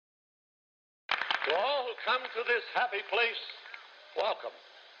To all who come to this happy place, welcome.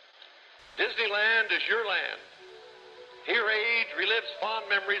 Disneyland is your land. Here age relives fond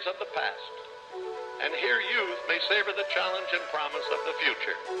memories of the past. And here youth may savor the challenge and promise of the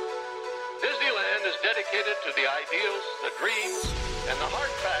future. Disneyland is dedicated to the ideals, the dreams, and the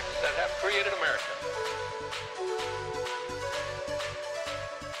hard facts that have created America.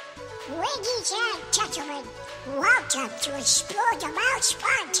 Ladies and gentlemen, welcome to Explore the Mouse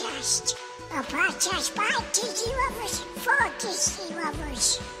Podcast, a podcast by Disney lovers for Disney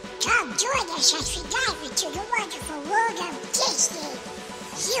lovers. Come join us as we dive into the wonderful world of Disney.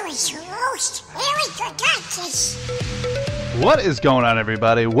 Here is your host, Eric Gagakis. What is going on,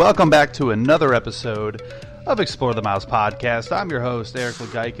 everybody? Welcome back to another episode of Explore the Mouse Podcast. I'm your host, Eric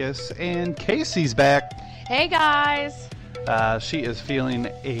Gagakis, and Casey's back. Hey, guys. She is feeling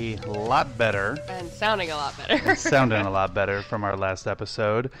a lot better. And sounding a lot better. Sounding a lot better from our last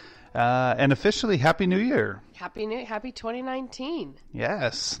episode. And officially, Happy New Year. Happy 2019.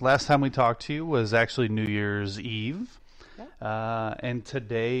 Yes. Last time we talked to you was actually New Year's Eve. Yeah. And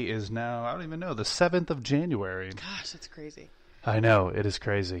today is now, I don't even know, the 7th of January. Gosh, that's crazy. I know, it is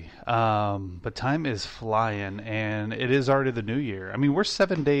crazy. But time is flying, and it is already the new year. I mean, we're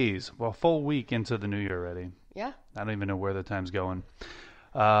 7 days, well, a full week into the new year already. Yeah. I don't even know where the time's going.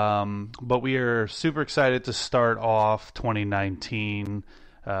 But we are super excited to start off 2019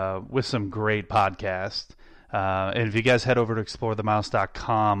 with some great podcasts. And if you guys head over to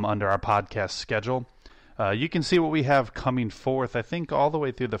explorethemouse.com under our podcast schedule, you can see what we have coming forth, I think, all the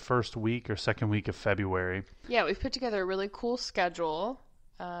way through the first week or second week of February. Yeah, we've put together a really cool schedule.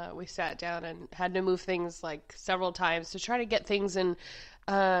 We sat down and had to move things like several times to try to get things in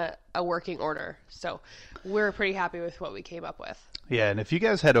a working order. So we're pretty happy with what we came up with. Yeah, and if you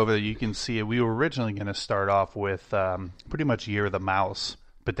guys head over there, you can see it. We were originally going to start off with pretty much Year of the Mouse,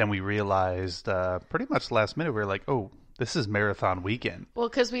 but then we realized pretty much last minute, we were like, oh, this is marathon weekend. Well,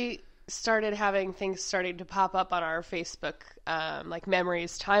 because we started having things starting to pop up on our Facebook, like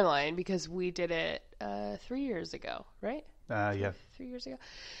memories timeline, because we did it 3 years ago, right? Yeah. 3 years ago.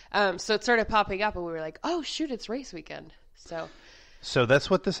 So it started popping up, and we were like, oh, shoot, it's race weekend. So that's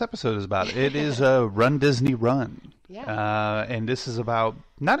what this episode is about. It is a Run Disney Run. Yeah. And this is about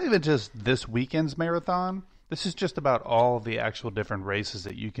not even just this weekend's marathon. This is just about all the actual different races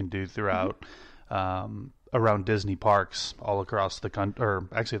that you can do throughout around Disney parks all across the country, or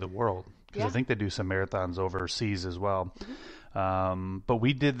actually the world. Because I think they do some marathons overseas as well. Mm-hmm. But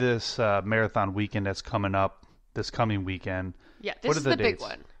we did this marathon weekend that's coming up this coming weekend. Yeah, this is the big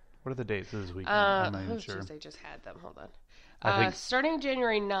one. What are the dates of this weekend? I'm not even sure. I just had them. Hold on. Starting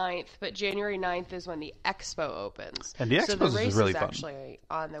January 9th, but January 9th is when the expo opens. And the expo is really fun. So the race is actually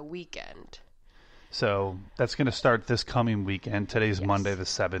on the weekend. So that's going to start this coming weekend. Today's Monday the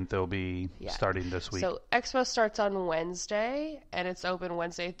 7th. They'll be starting this week. So expo starts on Wednesday, and it's open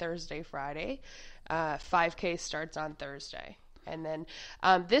Wednesday, Thursday, Friday. 5K starts on Thursday. And then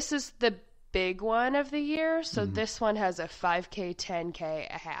this is the big one of the year. So this one has a 5K, 10K,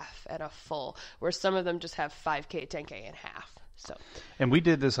 a half, and a full, where some of them just have 5K, 10K, and half. So, and we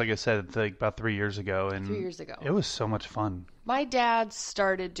did this, like I said, like about 3 years ago. And 3 years ago. It was so much fun. My dad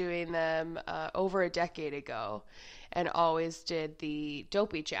started doing them over a decade ago and always did the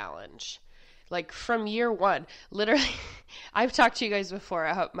Dopey Challenge. Like from year one, literally, I've talked to you guys before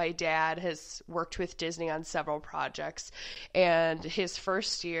how my dad has worked with Disney on several projects. And his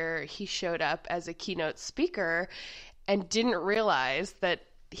first year, he showed up as a keynote speaker and didn't realize that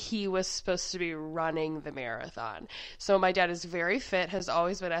he was supposed to be running the marathon. So my dad is very fit, has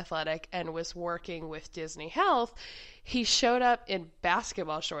always been athletic, and was working with Disney Health. He showed up in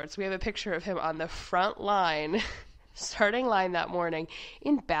basketball shorts. We have a picture of him on the front line, starting line that morning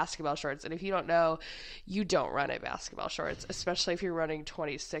in basketball shorts. And if you don't know, you don't run in basketball shorts, especially if you're running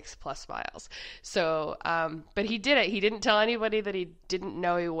 26 plus miles. So, but he did it. He didn't tell anybody that he didn't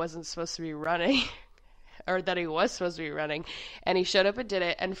know he wasn't supposed to be running. Or that he was supposed to be running, and he showed up and did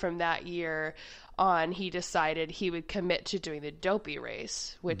it. And from that year on, he decided he would commit to doing the Dopey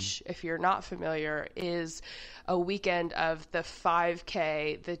race, which, if you're not familiar, is a weekend of the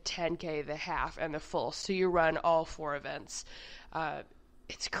 5K, the 10K, the half, and the full. So you run all 4 events.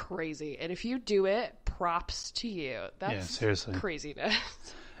 It's crazy. And if you do it, props to you. That's seriously craziness.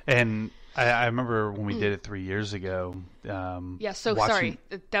 And I remember when we did it 3 years ago. Sorry,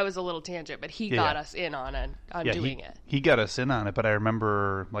 that was a little tangent, but he got us in on doing it. He got us in on it, but I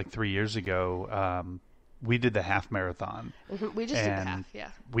remember like 3 years ago, we did the half marathon. We just did the half, yeah.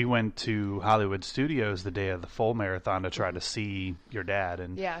 We went to Hollywood Studios the day of the full marathon to try to see your dad.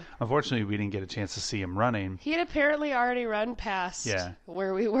 And unfortunately, we didn't get a chance to see him running. He had apparently already run past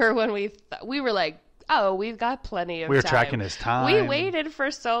where we were when we were like, oh, we've got plenty of time. We were tracking his time. We waited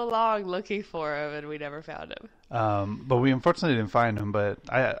for so long looking for him, and we never found him. But we unfortunately didn't find him. But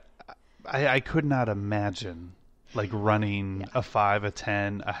I could not imagine like running a 5, a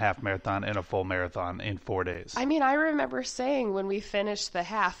 10, a half marathon, and a full marathon in 4 days. I mean, I remember saying when we finished the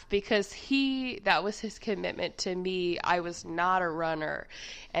half, because that was his commitment to me. I was not a runner.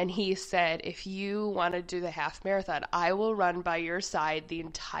 And he said, if you want to do the half marathon, I will run by your side the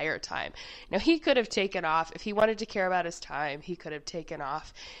entire time. Now, he could have taken off. If he wanted to care about his time, he could have taken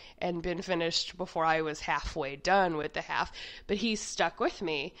off and been finished before I was halfway done with the half. But he stuck with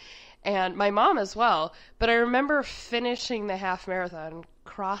me. And my mom as well. But I remember finishing the half marathon,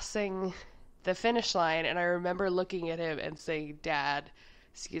 crossing the finish line, and I remember looking at him and saying, Dad,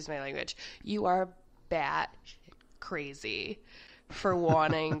 excuse my language, you are bat crazy for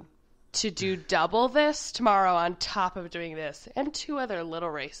wanting to do double this tomorrow on top of doing this and 2 other little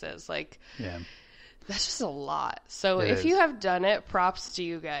races. Like, that's just a lot. So if you have done it, props to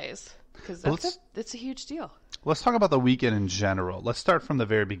you guys, because that's a huge deal. Let's talk about the weekend in general. Let's start from the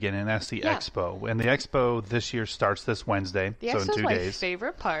very beginning. That's the Expo. And the Expo this year starts this Wednesday. The Expo is my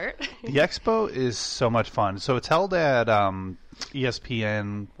favorite part. The Expo is so much fun. So it's held at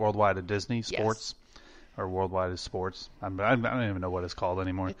ESPN Worldwide at Disney Sports. Or Worldwide is Sports. I don't even know what it's called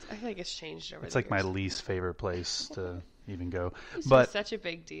anymore. I think it's changed over It's like my least favorite place to even go. It's such a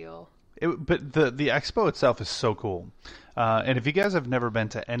big deal. But the Expo itself is so cool. And if you guys have never been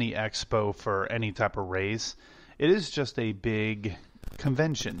to any Expo for any type of race, it is just a big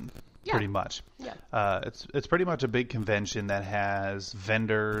convention, pretty much. Yeah. It's pretty much a big convention that has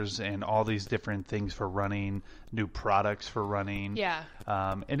vendors and all these different things for running, new products for running. Yeah.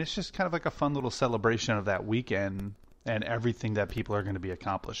 And it's just kind of like a fun little celebration of that weekend and everything that people are going to be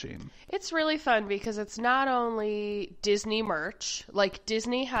accomplishing. It's really fun because it's not only Disney merch. Like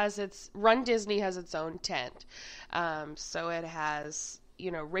Disney has its own tent. So it has,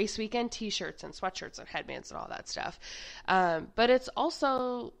 race weekend t-shirts and sweatshirts and headbands and all that stuff. But it's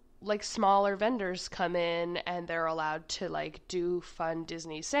also like smaller vendors come in and they're allowed to like do fun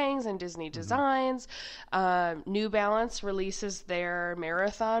Disney sayings and Disney designs. New Balance releases their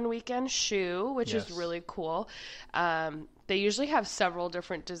marathon weekend shoe, which is really cool. They usually have several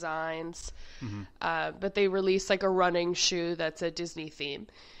different designs, but they release like a running shoe that's a Disney theme.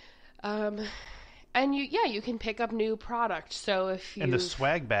 And you can pick up new product. So and the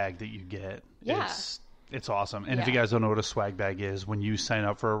swag bag that you get it's awesome. And if you guys don't know what a swag bag is, when you sign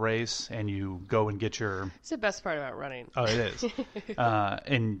up for a race and you go and get your... It's the best part about running. Oh, it is.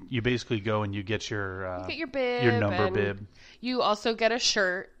 And you basically go and you get your... get your bib. Your number bib. You also get a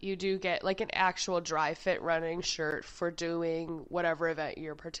shirt. You do get like an actual dry fit running shirt for doing whatever event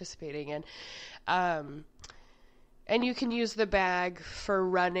you're participating in. And you can use the bag for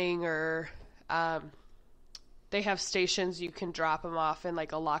running or... they have stations you can drop them off in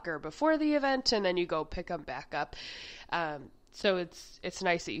like a locker before the event and then you go pick them back up. So it's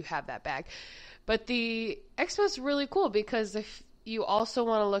nice that you have that bag. But the Expo is really cool because if you also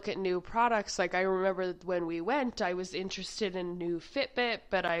want to look at new products, like I remember when we went, I was interested in new Fitbit,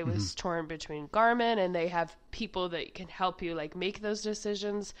 but I was torn between Garmin, and they have people that can help you like make those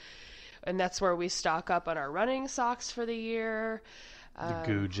decisions. And that's where we stock up on our running socks for the year. The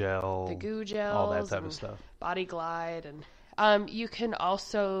goo gel, all that type of stuff. Body Glide, and you can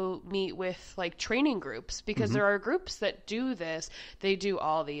also meet with like training groups because there are groups that do this. They do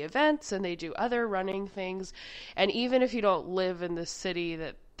all the events and they do other running things, and even if you don't live in the city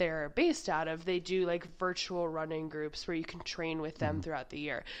that they're based out of, they do like virtual running groups where you can train with them throughout the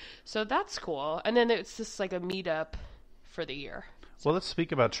year. So that's cool. And then it's just like a meetup for the year. So. Well, let's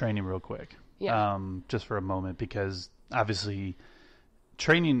speak about training real quick, just for a moment, because obviously.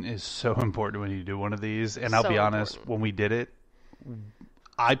 Training is so important when you do one of these, and I'll be honest, when we did it,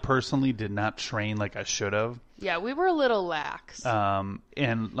 I personally did not train like I should have. Yeah, we were a little lax. And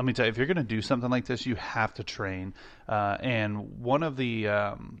let me tell you, if you're going to do something like this, you have to train. And one of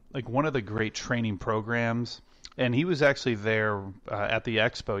the great training programs, and he was actually there at the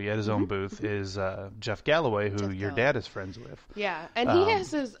Expo. He had his own booth. Is Jeff Galloway, who your dad is friends with. Yeah, and he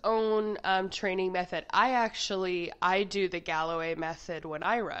has his own training method. I do the Galloway method when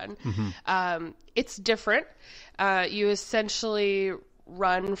I run. It's different. You essentially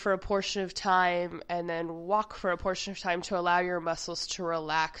run for a portion of time and then walk for a portion of time to allow your muscles to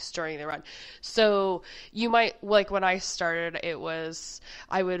relax during the run. So you might, like when I started,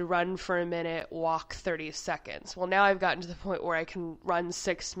 I would run for a minute, walk 30 seconds. Well, now I've gotten to the point where I can run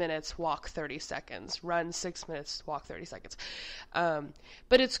 6 minutes, walk 30 seconds, run 6 minutes, walk 30 seconds.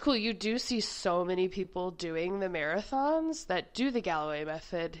 But it's cool. You do see so many people doing the marathons that do the Galloway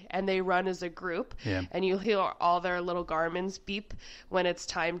method, and they run as a group, and you hear all their little Garmin's beep when it's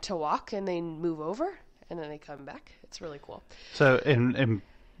time to walk, and they move over and then they come back. It's really cool. So, and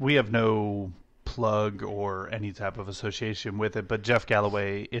we have no plug or any type of association with it, but Jeff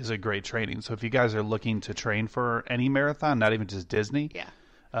Galloway is a great training. So if you guys are looking to train for any marathon, not even just Disney,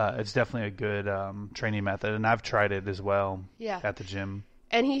 it's definitely a good training method, and I've tried it as well at the gym.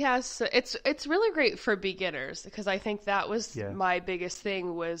 And he has, it's really great for beginners, because I think that was my biggest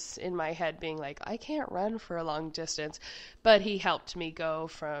thing, was in my head being like, I can't run for a long distance. But he helped me go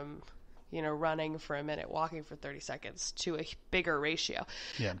from, running for a minute, walking for 30 seconds to a bigger ratio.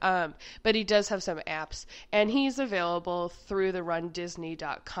 But he does have some apps, and he's available through the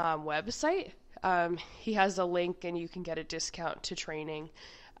rundisney.com website. He has a link, and you can get a discount to training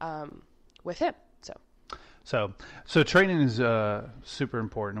with him. So training is super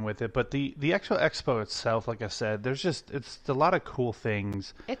important with it, but the actual expo itself, like I said, it's a lot of cool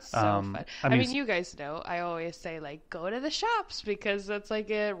things. It's so fun. I mean, you guys know, I always say, like, go to the shops, because that's like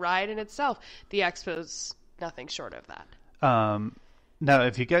a ride in itself. The expo's nothing short of that. Now,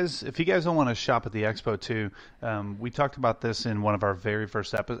 if you guys don't want to shop at the expo too, we talked about this in one of our very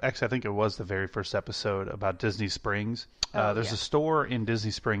first episodes. Actually, I think it was the very first episode about Disney Springs. There's a store in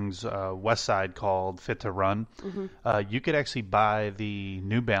Disney Springs west side called Fit to Run. You could actually buy the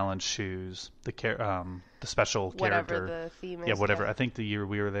New Balance shoes, the special whatever character. The theme is. Yeah, whatever. I think the year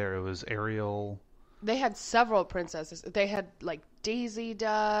we were there, it was Ariel. They had several princesses. They had like Daisy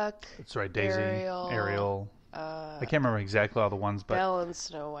Duck. That's right, Daisy, Ariel. I can't remember exactly all the ones, but Belle and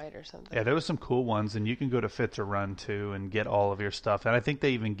Snow White or something. Yeah, there was some cool ones, and you can go to Fit to Run too and get all of your stuff. And I think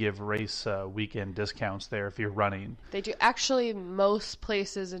they even give race weekend discounts there if you're running. They do. Actually, most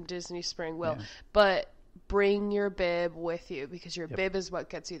places in Disney Spring will, but bring your bib with you, because your bib is what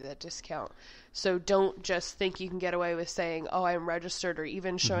gets you that discount. So don't just think you can get away with saying, oh, I'm registered, or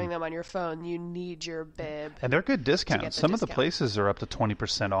even showing them on your phone. You need your bib. And they're good discounts. Some of the places are up to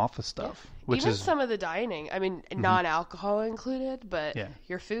 20% off of stuff. Which even is some of the dining. I mean, non-alcohol included, but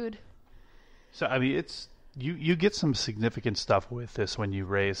your food. So, I mean, it's you get some significant stuff with this when you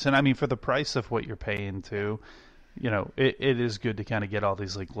race. And, I mean, for the price of what you're paying, too, it is good to kind of get all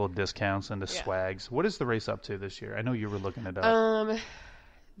these like little discounts and the swags. What is the race up to this year? I know you were looking it up.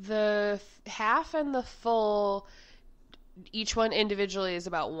 The half and the full, each one individually is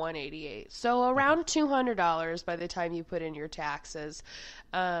about $188. So around $200 by the time you put in your taxes.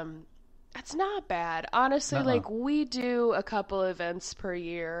 That's not bad. Honestly, like, we do a couple events per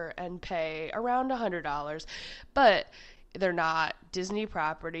year and pay around $100. But they're not Disney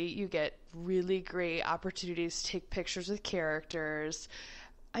property. You get really great opportunities to take pictures with characters.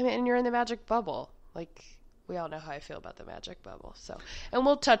 I mean, and you're in the magic bubble. Like, we all know how I feel about the magic bubble. So, and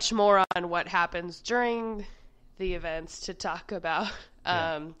we'll touch more on what happens during the events to talk about,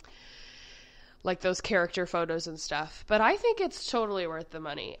 like those character photos and stuff. But I think it's totally worth the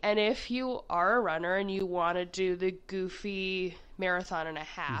money. And if you are a runner and you want to do the Goofy marathon and a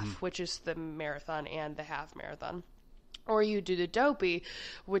half, which is the marathon and the half marathon, or you do the Dopey,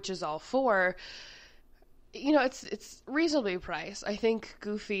 which is all four, it's reasonably priced. I think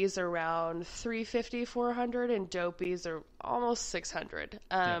Goofy's around $350, $400, and Dopey's are almost $600.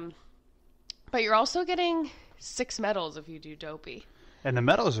 But you're also getting 6 medals if you do Dopey. And the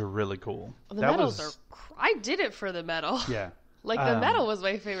medals are really cool. The medals are... I did it for the medal. Yeah. Like, the medal was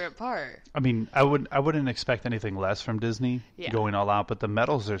my favorite part. I mean, I wouldn't expect anything less from Disney going all out, but the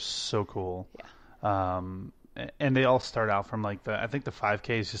medals are so cool. Yeah. And they all start out from like I think the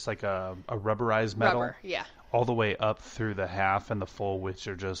 5K is just like a rubberized medal. Rubber, yeah. All the way up through the half and the full, which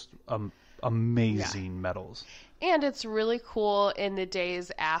are just amazing medals. And it's really cool in the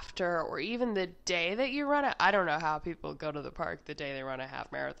days after, or even the day that you run it. I don't know how people go to the park the day they run a half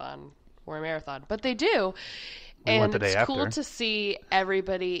marathon or a marathon, but they do. And it's cool to see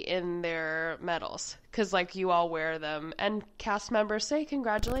everybody in their medals, because like you all wear them and cast members say,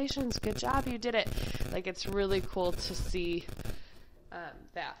 congratulations, good job, you did it. Like, it's really cool to see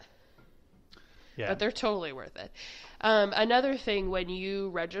that. Yeah. But they're totally worth it. Another thing, when you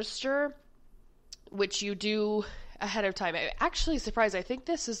register, which you do ahead of time, I'm actually surprised. I think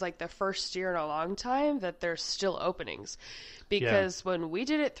this is like the first year in a long time that there's still openings, because when we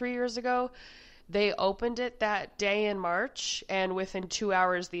did it 3 years ago, They opened it that day in March, and within 2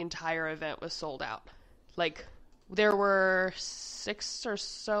 hours, the entire event was sold out. Like, there were 6 or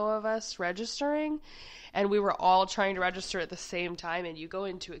so of us registering, and we were all trying to register at the same time, and you go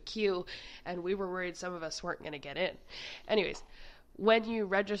into a queue, and we were worried some of us weren't going to get in. Anyways, when you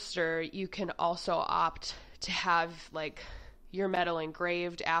register, you can also opt to have, like, your medal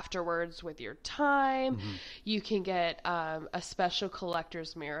engraved afterwards with your time. Mm-hmm. You can get a special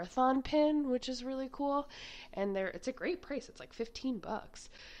collector's marathon pin, which is really cool. And it's a great price. It's like $15.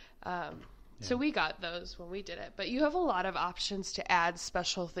 So we got those when we did it. But you have a lot of options to add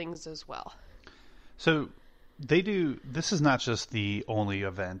special things as well. So this is not just the only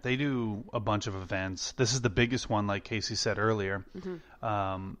event. They do a bunch of events. This is the biggest one, like Casey said earlier.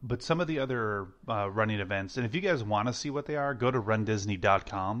 Mm-hmm. But some of the other running events, and if you guys want to see what they are, go to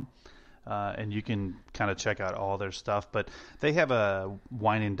rundisney.com, and you can kind of check out all their stuff. But they have a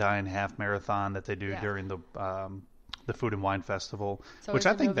Wine and Dine half marathon that they do during the Food and Wine Festival, which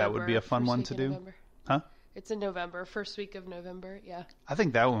I think that would be a fun one to do. November. Huh? It's in November, first week of November, yeah. I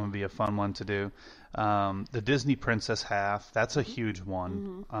think that one would be a fun one to do. The Disney Princess Half, that's a huge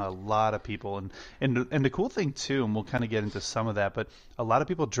one. Mm-hmm. A lot of people. And the cool thing, too, and we'll kind of get into some of that, but a lot of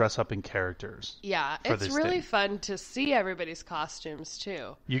people dress up in characters. Yeah, it's really fun to see everybody's costumes,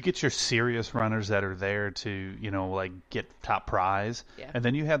 too. You get your serious runners that are there to, like, get top prize. Yeah. And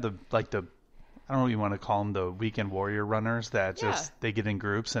then you have the I don't know what you want to call them, the weekend warrior runners that they get in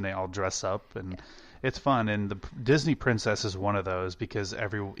groups and they all dress up and... Yeah. It's fun, and the Disney Princess is one of those because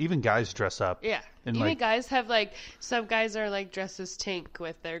even guys dress up. Yeah, even guys have some guys are dressed as Tink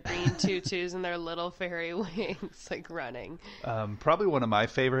with their green tutus and their little fairy wings, running. Probably one of my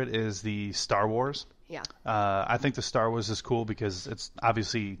favorite is the Star Wars. Yeah. I think the Star Wars is cool because it's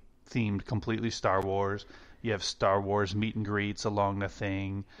obviously themed completely Star Wars. You have Star Wars meet and greets along the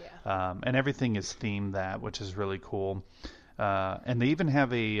thing, and everything is themed that, which is really cool. And they even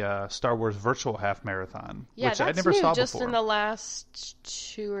have a Star Wars virtual half marathon, which I never saw before. Just in the last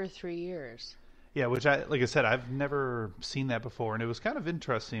 2 or 3 years. Yeah, which like I said, I've never seen that before, and it was kind of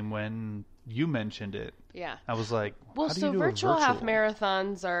interesting when you mentioned it. Yeah, I was like, well, how do you do virtual half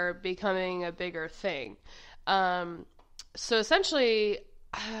marathons are becoming a bigger thing. So essentially,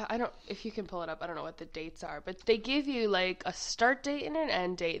 if you can pull it up, I don't know what the dates are, but they give you a start date and an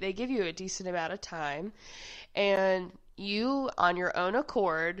end date. They give you a decent amount of time, and you, on your own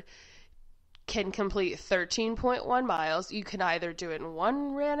accord, can complete 13.1 miles. You can either do it in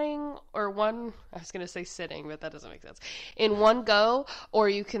one running or I was going to say sitting, but that doesn't make sense. In one go, or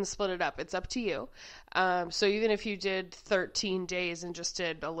you can split it up. It's up to you. So even if you did 13 days and just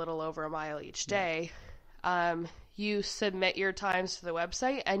did a little over a mile each day, you submit your times to the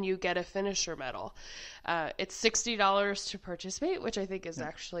website and you get a finisher medal. It's $60 to participate, which I think is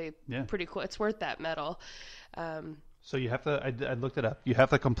actually pretty cool. It's worth that medal. So you have to, I looked it up, you have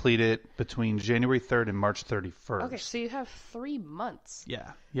to complete it between January 3rd and March 31st. Okay, so you have 3 months.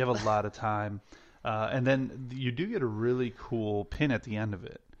 Yeah, you have a lot of time. And then you do get a really cool pin at the end of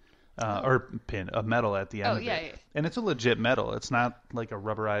it. A medal at the end of it. Yeah. And it's a legit medal. It's not like a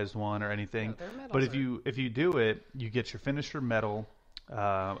rubberized one or anything. No, but if you do it, you get your finisher medal,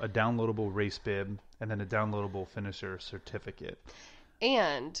 a downloadable race bib, and then a downloadable finisher certificate.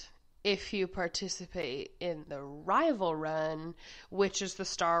 And if you participate in the rival run, which is the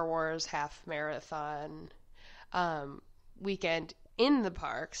Star Wars half marathon weekend in the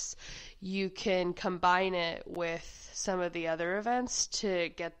parks, you can combine it with some of the other events to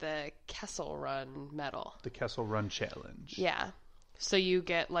get the Kessel Run medal. The Kessel Run Challenge. Yeah. So you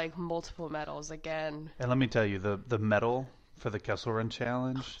get multiple medals again. And let me tell you, the medal for the Kessel Run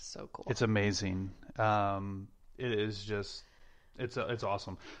Challenge, so cool. It's amazing. It is just... It's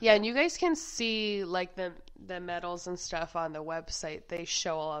awesome. Yeah, and you guys can see the medals and stuff on the website. They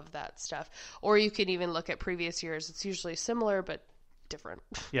show all of that stuff. Or you can even look at previous years. It's usually similar but different.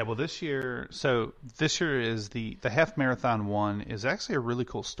 Yeah, well this year is the half marathon one is actually a really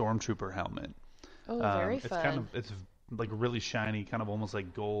cool Stormtrooper helmet. Oh, very fun. It's really shiny, kind of almost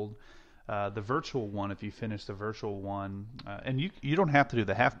like gold. The virtual one, if you finish the virtual one, and you don't have to do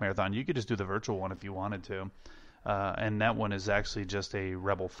the half marathon. You could just do the virtual one if you wanted to. And that one is actually just a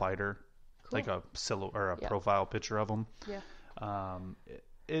Rebel fighter, cool. Like a silhouette or a profile picture of them. Yeah.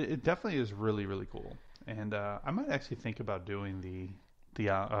 It definitely is really, really cool. And I might actually think about doing the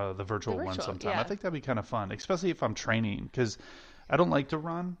virtual one sometime. Yeah. I think that'd be kind of fun, especially if I'm training, because I don't like to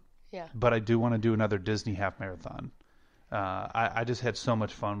run. Yeah. But I do want to do another Disney half marathon. I just had so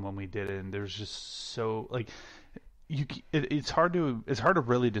much fun when we did it, and there's just so it's hard to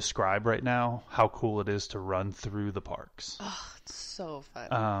really describe right now how cool it is to run through the parks. Oh, it's so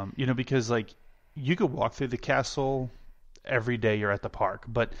fun. Because you could walk through the castle every day you're at the park,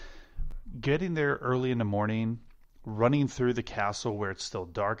 but getting there early in the morning, running through the castle where it's still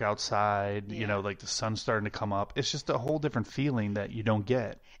dark outside, you know, like the sun's starting to come up, it's just a whole different feeling that you don't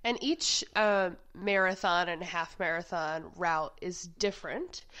get. And each marathon and half marathon route is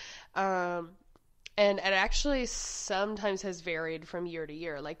different. And it actually sometimes has varied from year to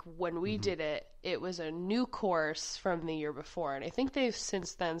year. Like when we did it, it was a new course from the year before. And I think they've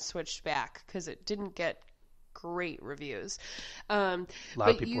since then switched back because it didn't get great reviews. A lot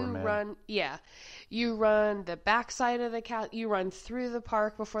of people were mad. You run the backside of the you run through the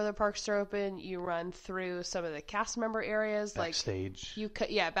park before the parks are open. You run through some of the cast member areas. Backstage.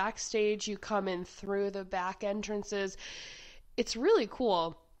 Backstage. You come in through the back entrances. It's really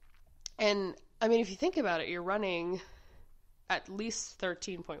cool. And I mean, if you think about it, you're running at least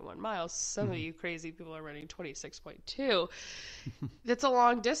 13.1 miles. Some of you crazy people are running 26.2. That's a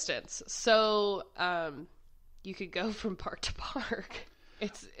long distance. So you could go from park to park.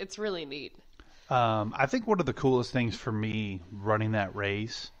 It's really neat. I think one of the coolest things for me running that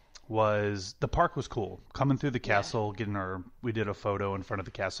race was the park was cool. Coming through the castle, we did a photo in front of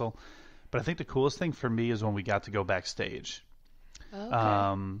the castle. But I think the coolest thing for me is when we got to go backstage.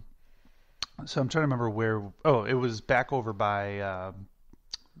 Okay. So I'm trying to remember where. Oh, it was back over by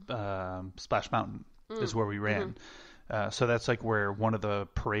Splash Mountain is where we ran. So that's like where one of the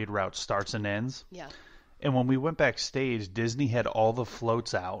parade routes starts and ends. Yeah. And when we went backstage, Disney had all the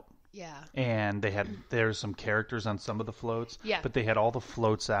floats out. Yeah. And there's some characters on some of the floats. Yeah. But they had all the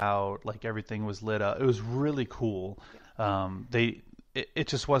floats out, like everything was lit up. It was really cool. Yeah. It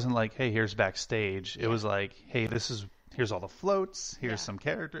just wasn't like, hey, here's backstage. It was like, hey, here's all the floats. Here's some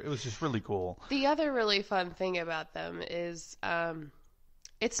character. It was just really cool. The other really fun thing about them is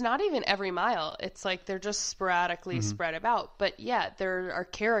it's not even every mile. It's like they're just sporadically spread about. But yeah, there are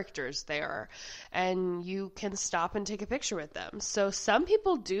characters there, and you can stop and take a picture with them. So some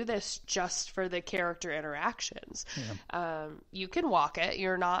people do this just for the character interactions. Yeah. You can walk it.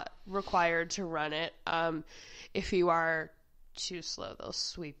 You're not required to run it. If you are too slow, they'll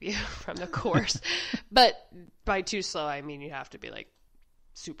sweep you from the course. But by too slow, I mean you have to be like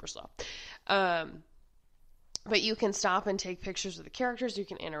super slow. But you can stop and take pictures of the characters. You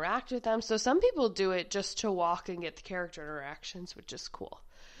can interact with them. So some people do it just to walk and get the character interactions, which is cool.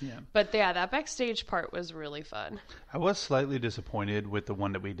 Yeah. But yeah, that backstage part was really fun. I was slightly disappointed with the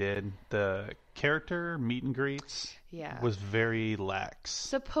one that we did. The character meet and greets was very lax.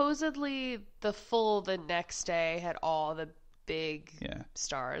 Supposedly the next day had all the big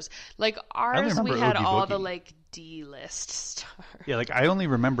stars. Like ours, we had Oogie all Boogie. the like D-list stars. Yeah, like I only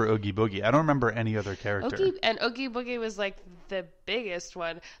remember Oogie Boogie. I don't remember any other character. Oogie Boogie was like the biggest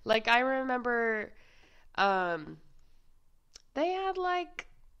one. Like I remember they had like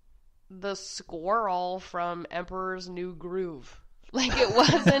the squirrel from Emperor's New Groove. Like it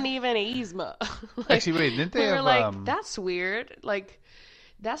wasn't even Yzma. Like, actually, wait, didn't they we were have like, that's weird. Like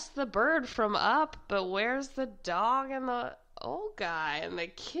that's the bird from Up, but where's the dog and the old guy and the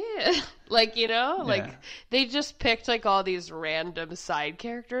kid? Like, you know, like they just picked like all these random side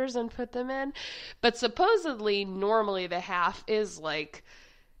characters and put them in. But supposedly, normally the half is like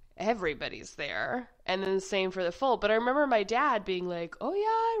everybody's there, and then the same for the full. But I remember my dad being like, "Oh yeah,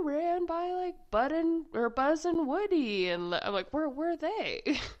 I ran by like Buzz and Woody," and I'm like, "Where were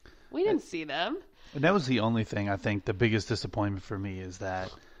they? We didn't see them." And that was the only thing, I think, the biggest disappointment for me is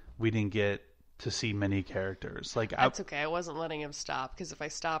that we didn't get to see many characters. Like that's okay. I wasn't letting him stop because if I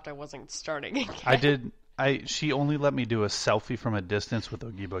stopped, I wasn't starting again. She only let me do a selfie from a distance with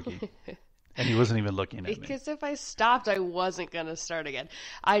Oogie Boogie. And he wasn't even looking at me. Because if I stopped, I wasn't going to start again.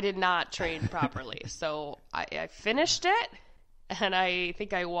 I did not train properly. So I finished it, and I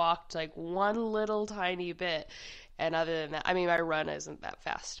think I walked like one little tiny bit. And other than that, I mean, my run isn't that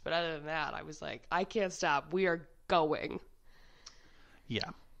fast. But other than that, I was like, I can't stop. We are going. Yeah.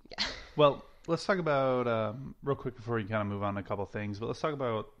 Well, let's talk about, real quick before we kind of move on to a couple things, but let's talk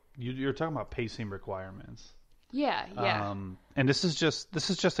about, you're talking about pacing requirements. Yeah. And this is just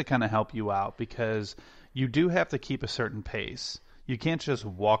to kind of help you out because you do have to keep a certain pace. You can't just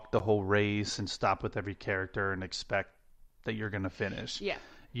walk the whole race and stop with every character and expect that you're going to finish. Yeah.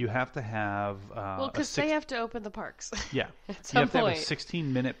 You have to have... because they have to open the parks. Yeah. At some point. You have to have a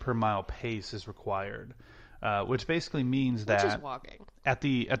 16-minute per mile pace is required, which basically means that... Which is walking. At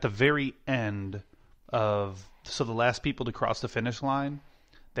the very end of... So the last people to cross the finish line,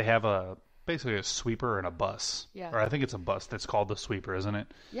 they have a basically a sweeper and a bus. Yeah. Or I think it's a bus that's called the sweeper, isn't it?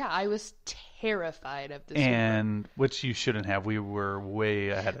 Yeah, I was terrified of the And which you shouldn't have. We were way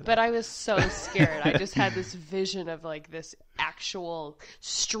ahead of But that. I was so scared. I just had this vision of like this actual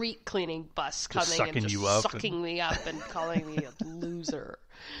street cleaning bus coming sucking and just you up sucking me up and calling me a loser.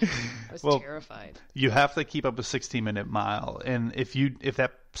 I was terrified. You have to keep up a 16-minute mile, and if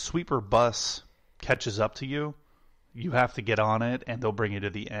that sweeper bus catches up to you, you have to get on it, and they'll bring you to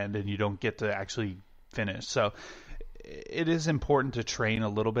the end, and you don't get to actually finish. So it is important to train a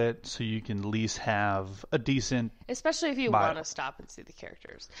little bit so you can at least have a decent Especially if you mile. want to stop and see the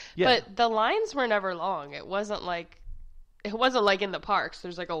characters. Yeah. But the lines were never long. It wasn't like in the parks.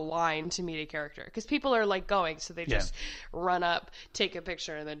 There's like a line to meet a character because people are like going, so they just run up, take a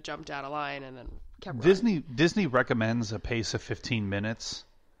picture, and then jump down a line and then kept running. Disney recommends a pace of 15 minutes.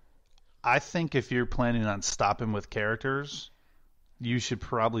 I think if you're planning on stopping with characters, you should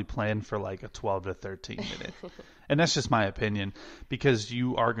probably plan for like a 12 to 13 minute. And that's just my opinion, because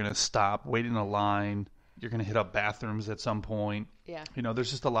you are going to stop, wait in a line. You're going to hit up bathrooms at some point. Yeah. There's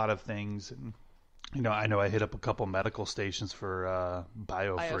just a lot of things. And, I know I hit up a couple medical stations for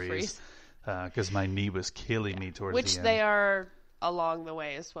BioFreeze because my knee was killing me towards Which the end. they are along the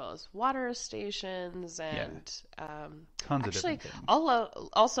way, as well as water stations and Tons of actually different things.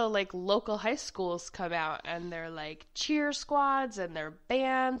 also like local high schools come out and they're like cheer squads and their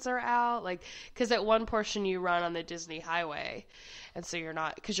bands are out, like because at one portion you run on the Disney Highway, and so you're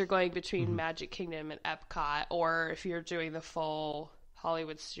not, because you're going between Magic Kingdom and Epcot, or if you're doing the full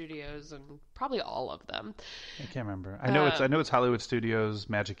Hollywood Studios and probably all of them. I can't remember. I know it's Hollywood Studios,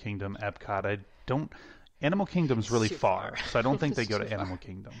 Magic Kingdom, Epcot. Animal Kingdom's really Too far, so I don't think they It's go too to Animal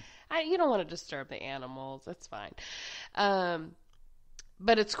Kingdom. You don't want to disturb the animals. That's fine.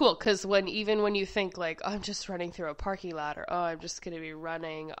 But it's cool because when you think like, oh, I'm just running through a parking lot, or oh, I'm just going to be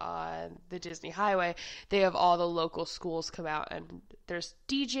running on the Disney Highway, they have all the local schools come out and there's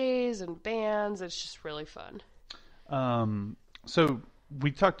DJs and bands. It's just really fun. So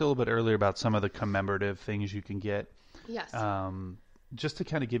we talked a little bit earlier about some of the commemorative things you can get. Yes. Just to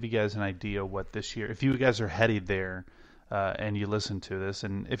kind of give you guys an idea what this year, if you guys are headed there and you listen to this,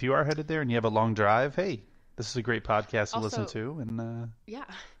 and if you are headed there and you have a long drive, hey, this is a great podcast to listen to. And yeah,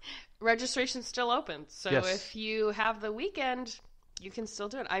 registration's still open. So yes. If you have the weekend, you can still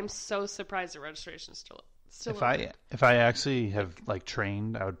do it. I'm so surprised the registration's still open. If I actually have like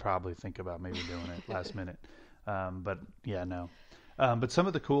trained, I would probably think about maybe doing it last minute. But yeah, no. But some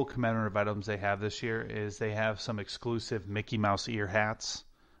of the cool commemorative items they have this year is they have some exclusive Mickey Mouse ear hats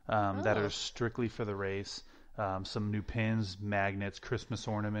that are strictly for the race. Some new pins, magnets, Christmas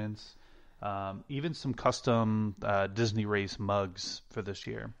ornaments, even some custom Disney race mugs for this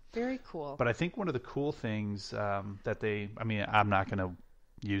year. Very cool. But I think one of the cool things that I'm not going to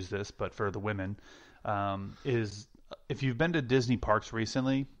use this, but for the women, is if you've been to Disney parks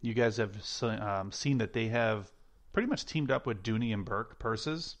recently, you guys have seen that they have pretty much teamed up with Dooney and Burke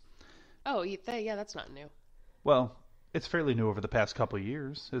purses. Oh, yeah, that's not new. Well, it's fairly new over the past couple of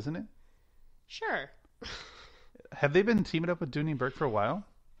years, isn't it? Sure. Have they been teaming up with Dooney and Burke for a while?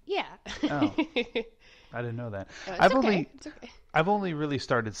 Yeah. Oh, I didn't know that. It's okay. I've only really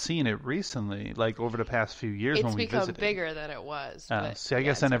started seeing it recently, like over the past few years It's when we become visited. bigger than it was. See, I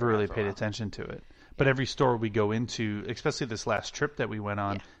guess I never really paid attention to it. But every store we go into, especially this last trip that we went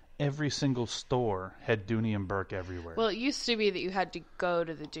on, every single store had Dooney and Burke everywhere. Well, it used to be that you had to go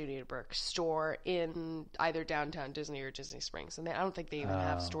to the Dooney and Burke store in either downtown Disney or Disney Springs, and I don't think they even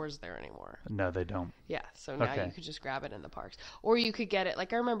have stores there anymore. No, they don't. Yeah, so now you could just grab it in the parks, or you could get it.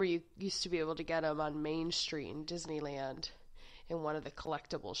 Like I remember, you used to be able to get them on Main Street in Disneyland, in one of the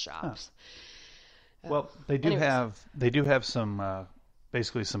collectible shops. Well, they do have some.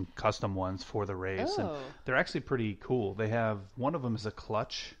 Basically some custom ones for the race, and they're actually pretty cool. They have one of them is a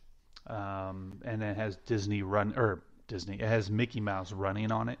clutch, and it has it has Mickey Mouse running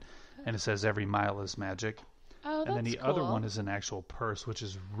on it, and it says every mile is magic. Oh, that's And then the cool. other one is an actual purse, which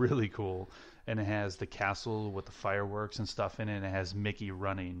is really cool, and it has the castle with the fireworks and stuff in it, and it has Mickey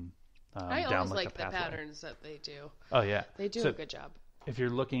running I down always like like a the pathway. patterns that they do. Oh yeah, They do a good job. If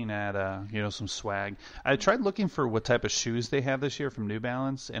you're looking at some swag, I tried looking for what type of shoes they have this year from New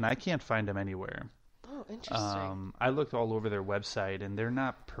Balance, and I can't find them anywhere. Oh, interesting. I looked all over their website, and they're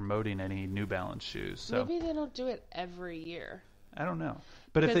not promoting any New Balance shoes. So Maybe they don't do it every year. I don't know,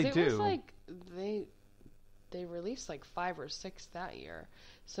 but if they it do, was like they released like 5 or 6 that year,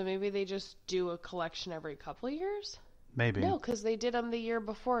 so maybe they just do a collection every couple of years. maybe. No, because they did them the year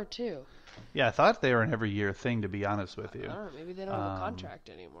before too. Yeah, I thought they were an every year thing. To be honest with you, I don't know. Maybe they don't have a contract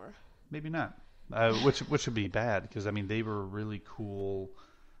anymore. maybe not. Which would be bad because I mean they were really cool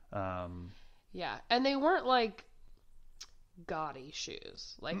Yeah, and they weren't like gaudy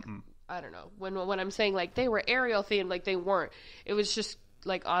shoes. Like, I don't know. When I'm saying like they were aerial themed, like they weren't. It was just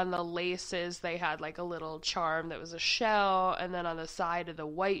like on the laces they had like a little charm that was a shell, and then on the side of the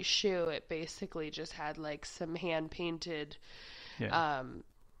white shoe it basically just had like some hand painted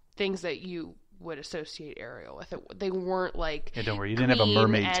things that you would associate aerial with it. They weren't like, don't worry, you didn't have a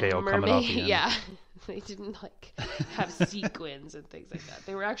mermaid tail coming off the end. Yeah. They didn't like have sequins and things like that.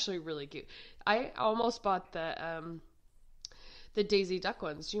 They were actually really cute. I almost bought the Daisy Duck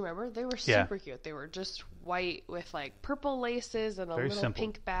ones. Do you remember? They were super cute. They were just white with like purple laces and a Very little simple.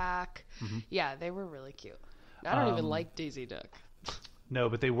 pink back. Yeah, they were really cute. I don't even like Daisy Duck. No,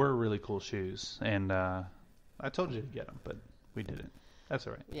 but they were really cool shoes. And I told you to get them, but we didn't. That's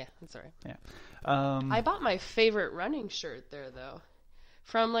all right. Yeah, that's all right. Yeah. I bought my favorite running shirt there, though.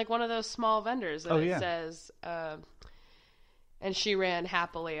 From like one of those small vendors. And says... and she ran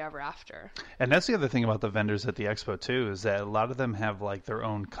happily ever after. And that's the other thing about the vendors at the expo too, is that a lot of them have like their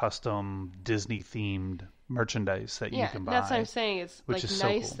own custom Disney themed merchandise that you can buy. That's what I'm saying. It's like nice so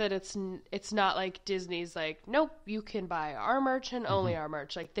cool. That it's not like Disney's like, nope, you can buy our merch and only our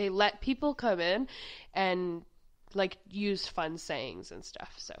merch. Like they let people come in and like use fun sayings and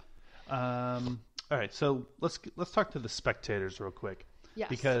stuff. So, all right. So let's talk to the spectators real quick. Yes.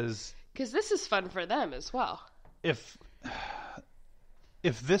 Because this is fun for them as well. If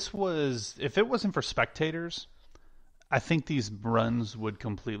it wasn't for spectators, I think these runs would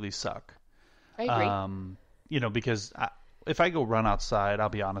completely suck. I agree. Because if I go run outside, I'll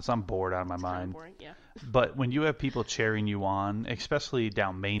be honest, I'm bored out of my mind. Kind of boring, yeah. But when you have people cheering you on, especially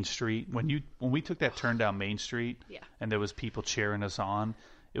down Main Street, when we took that turn down Main Street, and there was people cheering us on,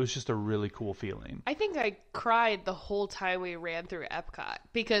 it was just a really cool feeling. I think I cried the whole time we ran through Epcot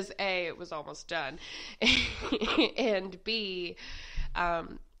because A, it was almost done, and B,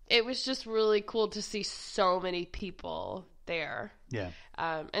 it was just really cool to see so many people there. Yeah.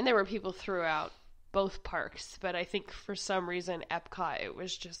 And there were people throughout both parks, but I think for some reason Epcot, it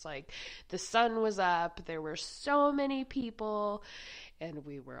was just like the sun was up, there were so many people, and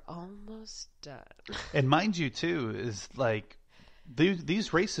we were almost done. And mind you, too, is like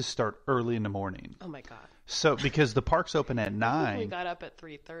these races start early in the morning. Oh my God. So because the parks open at 9. We got up at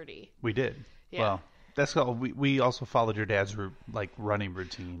 3:30. We did. Yeah. Well, that's all. We also followed your dad's running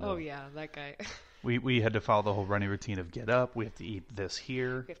routine. Oh yeah, that guy. We had to follow the whole running routine of get up. We have to eat this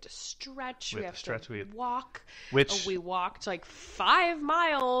here. We have to stretch. We have to walk. Which we walked like 5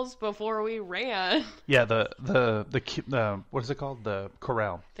 miles before we ran. Yeah, the what is it called? The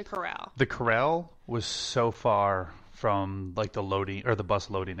corral. The corral. The corral was so far from like the loading or the bus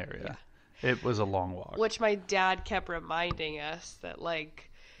loading area. Yeah. It was a long walk. Which my dad kept reminding us that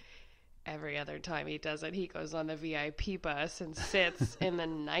like every other time he does it, he goes on the VIP bus and sits in the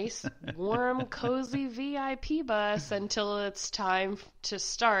nice, warm, cozy VIP bus until it's time to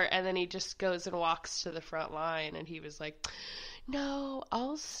start. And then he just goes and walks to the front line. And he was like, no,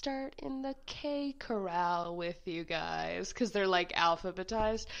 I'll start in the K corral with you guys. Because they're like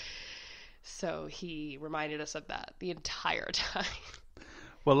alphabetized. So he reminded us of that the entire time.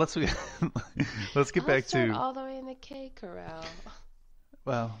 Well, let's get back to all the way in the K corral.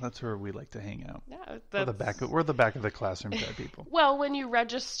 Well, that's where we like to hang out. No, we're the back of the classroom type people. Well, when you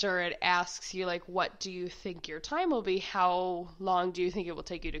register, it asks you like, what do you think your time will be? How long do you think it will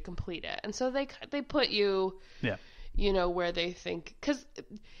take you to complete it? And so they put you, where they think, because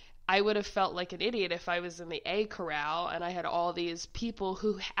I would have felt like an idiot if I was in the A corral and I had all these people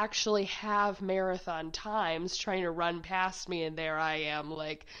who actually have marathon times trying to run past me, and there I am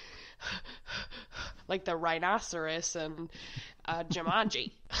like the rhinoceros and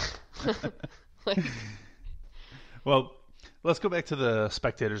Jumanji. Well, let's go back to the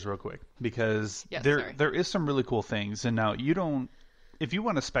spectators real quick, because there is some really cool things. And now if you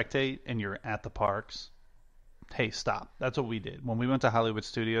want to spectate and you're at the parks, hey, stop. That's what we did when we went to Hollywood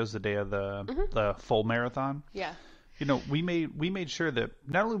Studios the day of the full marathon. Yeah. We made sure that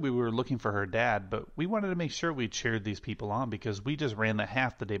not only we were looking for her dad, but we wanted to make sure we cheered these people on, because we just ran the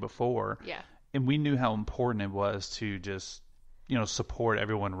half the day before. Yeah. And we knew how important it was to just, support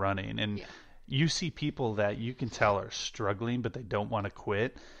everyone running. And you see people that you can tell are struggling, but they don't want to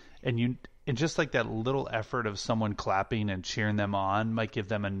quit. And just like that little effort of someone clapping and cheering them on might give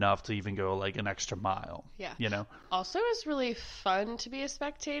them enough to even go like an extra mile. Yeah. Also, it's really fun to be a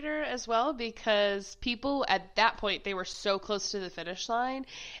spectator as well, because people at that point, they were so close to the finish line,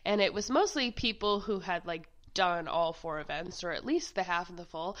 and it was mostly people who had like done all 4 events, or at least the half and the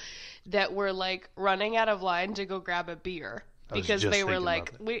full, that were like running out of line to go grab a beer, because they were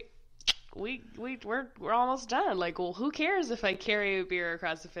like, we're almost done. Like, well, who cares if I carry a beer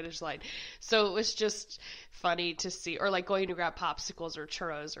across the finish line? So it was just funny to see, or like going to grab popsicles or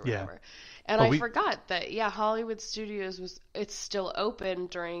churros or whatever. And I forgot that, Hollywood Studios it's still open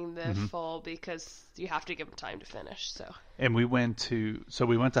during the fall because you have to give them time to finish. So. And we went to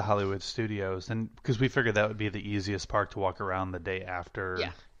Hollywood Studios, and because we figured that would be the easiest park to walk around the day after,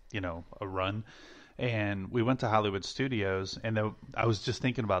 a run. And we went to Hollywood Studios, and I was just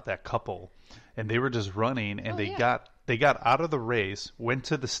thinking about that couple, and they were just running, and they got out of the race, went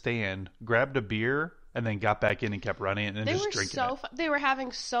to the stand, grabbed a beer, and then got back in and kept running and just drinking it. They were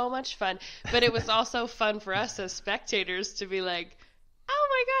having so much fun, but it was also fun for us as spectators to be like, oh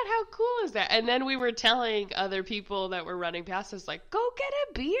my God, how cool is that? And then we were telling other people that were running past us, like, go get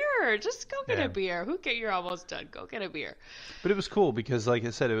a beer. Just go get a beer. You're almost done. Go get a beer. But it was cool because, like I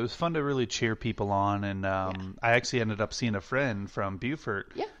said, it was fun to really cheer people on. And I actually ended up seeing a friend from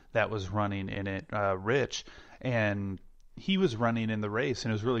Beaufort that was running in it, Rich, and he was running in the race,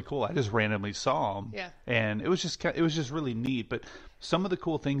 and it was really cool. I just randomly saw him, and it was just really neat. But some of the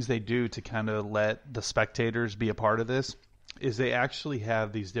cool things they do to kind of let the spectators be a part of this is they actually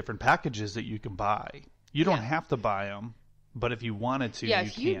have these different packages that you can buy. You don't have to buy them, but if you wanted to, you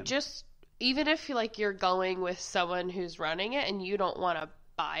can. Even if you're going with someone who's running it and you don't want to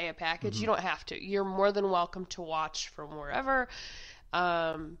buy a package, you don't have to. You're more than welcome to watch from wherever.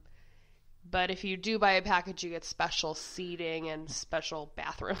 But if you do buy a package, you get special seating and special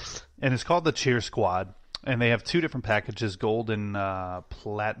bathrooms. And it's called the Cheer Squad. And they have two different packages, gold and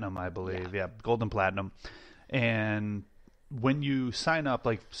platinum, I believe. Yeah, gold and platinum. And when you sign up,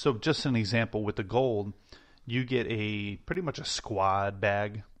 so just an example with the gold, you get pretty much a squad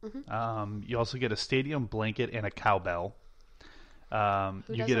bag. You also get a stadium blanket and a cowbell.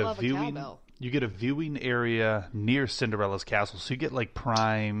 You get a viewing area near Cinderella's castle, so you get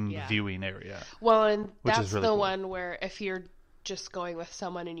prime viewing area. Well, and that's really the cool. one where if you're just going with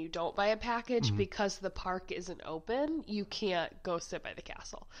someone and you don't buy a package because the park isn't open, you can't go sit by the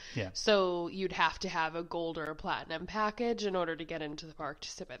castle. Yeah. So you'd have to have a gold or a platinum package in order to get into the park to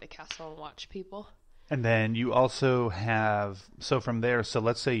sit by the castle and watch people. And then you also have, from there,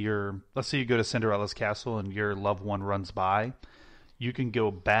 let's say you go to Cinderella's castle and your loved one runs by, you can go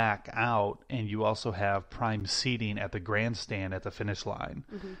back out, and you also have prime seating at the grandstand at the finish line.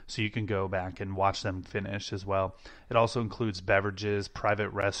 So you can go back and watch them finish as well. It also includes beverages,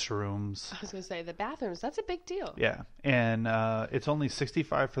 private restrooms. I was going to say, the bathrooms, that's a big deal. Yeah. And it's only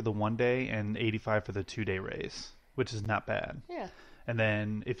 $65 for the 1 day and $85 for the 2 day race, which is not bad. Yeah. And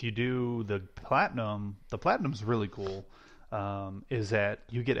then if you do the platinum's really cool, is that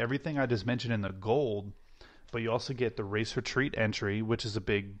you get everything I just mentioned in the gold, but you also get the race retreat entry, which is a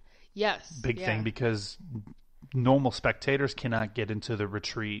big thing because normal spectators cannot get into the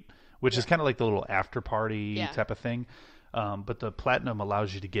retreat, which is kind of like the little after party type of thing. But the platinum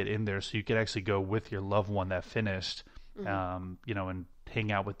allows you to get in there, so you could actually go with your loved one that finished, and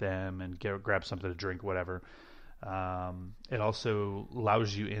hang out with them and grab something to drink, whatever. It also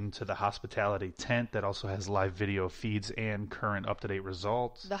allows you into the hospitality tent that also has live video feeds and current up-to-date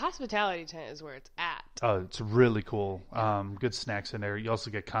results. The hospitality tent is where it's at. Oh, it's really cool. Good snacks in there. You also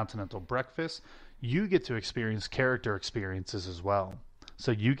get continental breakfast. You get to experience character experiences as well.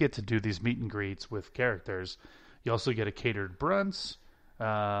 So you get to do these meet and greets with characters. You also get a catered brunch.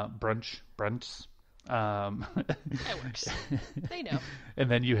 That works. They know.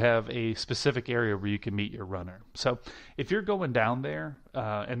 And then you have a specific area where you can meet your runner. So if you're going down there,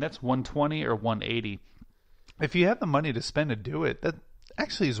 and that's $120 or $180, if you have the money to spend to do it, that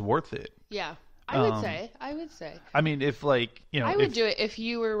actually is worth it. Yeah, I would say. I mean, if I would do it if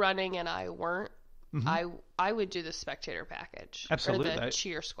you were running and I weren't. I would do the spectator package. Absolutely. Or the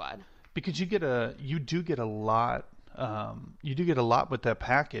cheer squad. Because you do get a lot. You do get a lot with that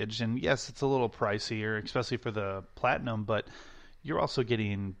package, and yes, it's a little pricier, especially for the platinum, but you're also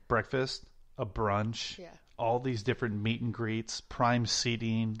getting breakfast, a brunch, all these different meet and greets, prime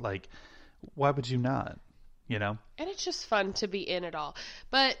seating. Why would you not? And it's just fun to be in it all.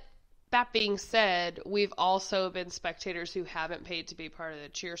 But that being said, we've also been spectators who haven't paid to be part of the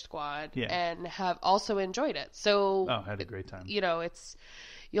cheer squad and have also enjoyed it. So had a great time.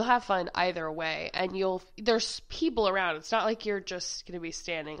 You'll have fun either way, and there's people around. It's not like you're just going to be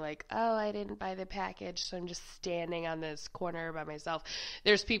standing I didn't buy the package, so I'm just standing on this corner by myself.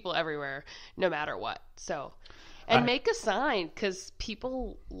 There's people everywhere, no matter what. So, and make a sign, because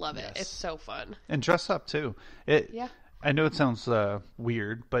people love it. It's so fun. And dress up too. I know it sounds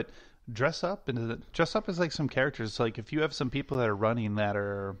weird, but dress up as like some characters. Like if you have some people that are running that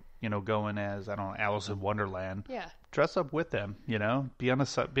are going as Alice in Wonderland. Yeah. dress up with them, you know, be on a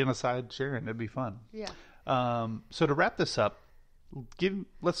side cheering. It'd be fun. Yeah. So to wrap this up,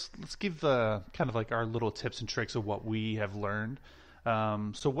 let's give kind of like our little tips and tricks of what we have learned.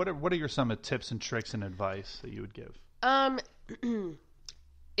 So what are your some tips and tricks and advice that you would give?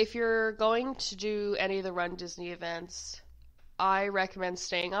 If you're going to do any of the Run Disney events, I recommend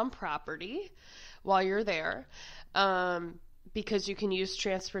staying on property while you're there, because you can use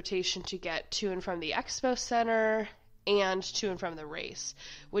transportation to get to and from the expo center and to and from the race,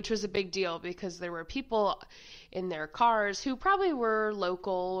 which was a big deal because there were people in their cars who probably were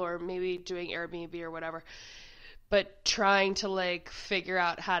local or maybe doing Airbnb or whatever, but trying to like figure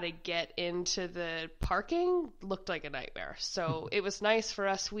out how to get into the parking looked like a nightmare. So it was nice for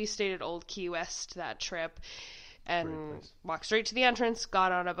us. We stayed at Old Key West that trip and walked straight to the entrance,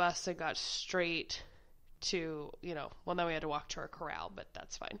 got on a bus and got straight to, well, then we had to walk to our corral, but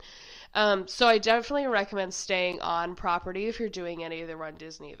that's fine. So I definitely recommend staying on property if you're doing any of the Run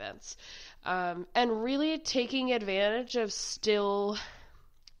Disney events. And really taking advantage of still,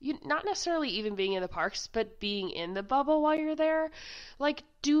 not necessarily even being in the parks, but being in the bubble while you're there. Like,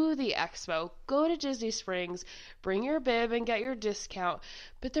 do the expo, go to Disney Springs, bring your bib and get your discount.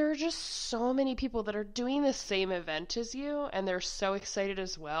 But there are just so many people that are doing the same event as you, and they're so excited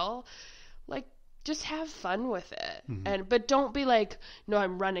as well. Like, just have fun with it. Mm-hmm. But don't be like, no,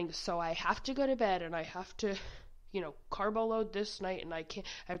 I'm running, so I have to go to bed, and I have to, carbo load this night, and I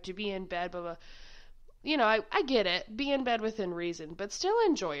have to be in bed, blah, blah. I get it. Be in bed within reason, but still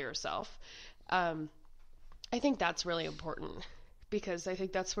enjoy yourself. I think that's really important because I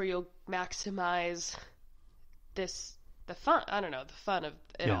think that's where you'll maximize the fun. I don't know, the fun of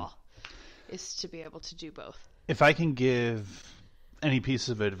it all is to be able to do both. If I can give any piece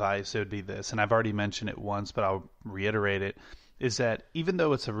of advice, it would be this, and I've already mentioned it once, but I'll reiterate it, is that even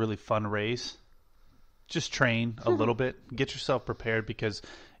though it's a really fun race, just train a little bit, get yourself prepared because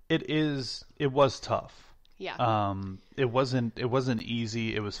it was tough. Yeah. It wasn't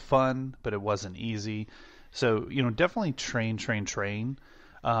easy. It was fun, but it wasn't easy. So, definitely train.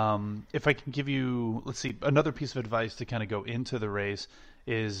 If I can give you, let's see, another piece of advice to kind of go into the race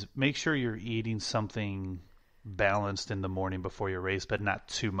is make sure you're eating something balanced in the morning before your race, but not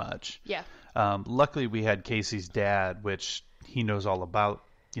too much. Yeah. Luckily we had Casey's dad, which he knows all about,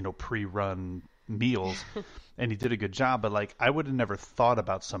 pre-run meals. And he did a good job, but like I would have never thought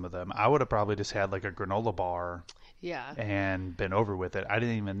about some of them. I would have probably just had like a granola bar, and been over with it. I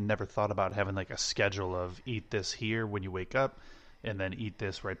never thought about having like a schedule of eat this here when you wake up, and then eat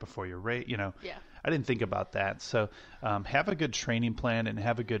this right before your race. I didn't think about that. So have a good training plan and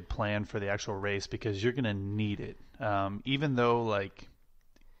have a good plan for the actual race because you're gonna need it. Even though like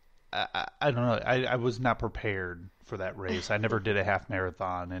I don't know, I was not prepared for that race. I never did a half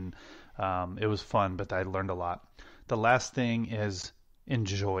marathon and. It was fun, but I learned a lot. The last thing is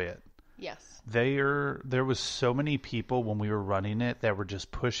enjoy it. Yes. There was so many people when we were running it that were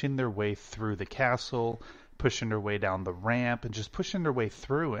just pushing their way through the castle, pushing their way down the ramp, and just pushing their way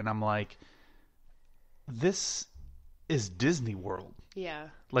through. And I'm like, this is Disney World. Yeah.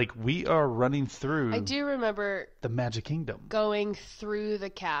 Like we are running through. I do remember the Magic Kingdom. Going through the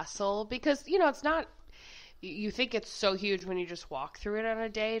castle because, it's not. You think it's so huge when you just walk through it on a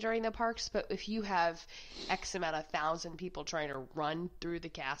day during the parks, but if you have X amount of 1,000 people trying to run through the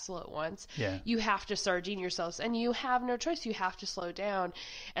castle at once, you have to sardine yourselves, and you have no choice. You have to slow down.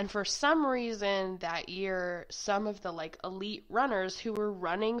 And for some reason that year, some of the like elite runners who were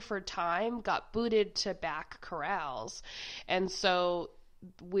running for time got booted to back corrals. And so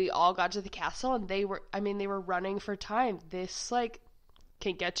we all got to the castle, and they were running for time. This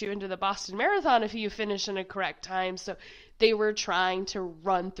can get you into the Boston Marathon if you finish in a correct time. So they were trying to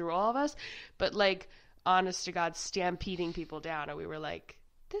run through all of us, but honest to God, stampeding people down. And we were like,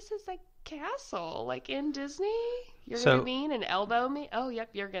 this is a castle, in Disney. You're going to mean and elbow me? Oh, yep,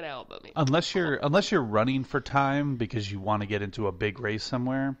 you're going to elbow me. Unless you're running for time because you want to get into a big race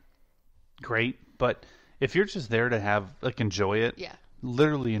somewhere, great. But if you're just there to have, enjoy it,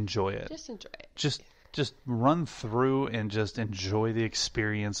 literally enjoy it. Just enjoy it. Just run through and just enjoy the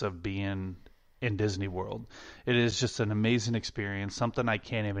experience of being in Disney World. It is just an amazing experience, something I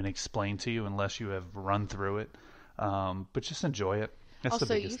can't even explain to you unless you have run through it. But just enjoy it. That's the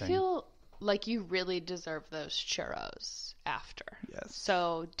biggest thing. Also, you feel like you really deserve those churros after. Yes.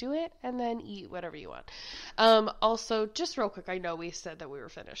 So do it and then eat whatever you want. Also, just real quick, I know we said that we were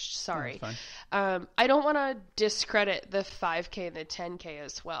finished. Sorry. Fine. I don't want to discredit the 5K and the 10K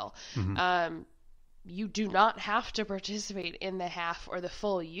as well. Mm-hmm. You do not have to participate in the half or the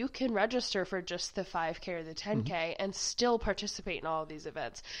full. You can register for just the 5K or the 10K and still participate in all of these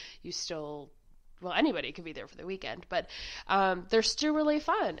events. You still well, anybody could be there for the weekend, but they're still really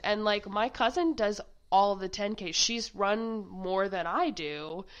fun. And like my cousin does all the 10Ks. She's run more than I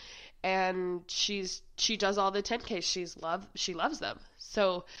do, and she does all the 10Ks. She loves them.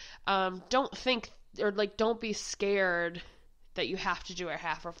 So don't be scared that you have to do a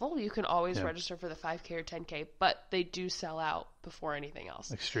half or full. You can always register for the 5K or 10K, but they do sell out before anything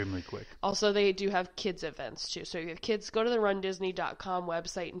else. Extremely quick. Also, they do have kids events too. So if you have kids, go to the RunDisney.com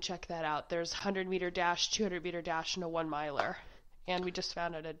website and check that out. There's 100-meter dash, 200-meter dash, and a 1-miler. And we just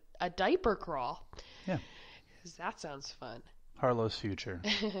found out a diaper crawl. Yeah. Because that sounds fun. Harlow's future.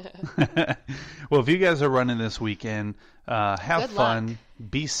 Well, if you guys are running this weekend, have fun,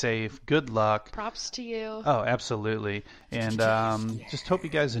 be safe, good luck. Props to you. Oh, absolutely. And just hope you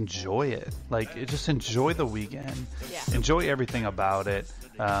guys enjoy it. Just enjoy the weekend. Yeah. Enjoy everything about it.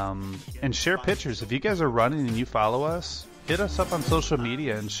 And share pictures. If you guys are running and you follow us, hit us up on social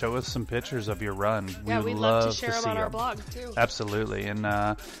media and show us some pictures of your run. Yeah, we'd love to share them on our blog, too. Absolutely.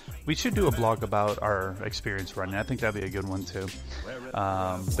 And we should do a blog about our experience running. I think that'd be a good one, too.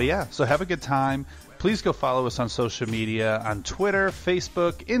 But yeah, so have a good time. Please go follow us on social media, on Twitter,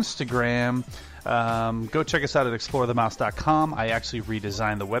 Facebook, Instagram. Go check us out at explorethemouse.com. I actually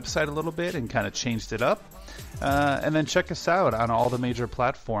redesigned the website a little bit and kind of changed it up. And then check us out on all the major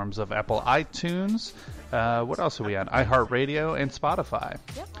platforms of Apple iTunes. What else are we on? iHeartRadio and Spotify.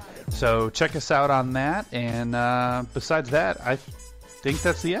 Yep. So check us out on that. And besides that, I think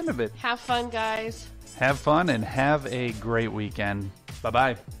that's the end of it. Have fun, guys. Have fun and have a great weekend.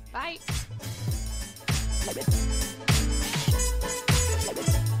 Bye-bye. Bye.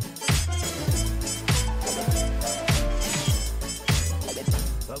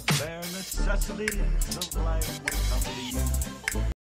 The bare necessities of life will come to you.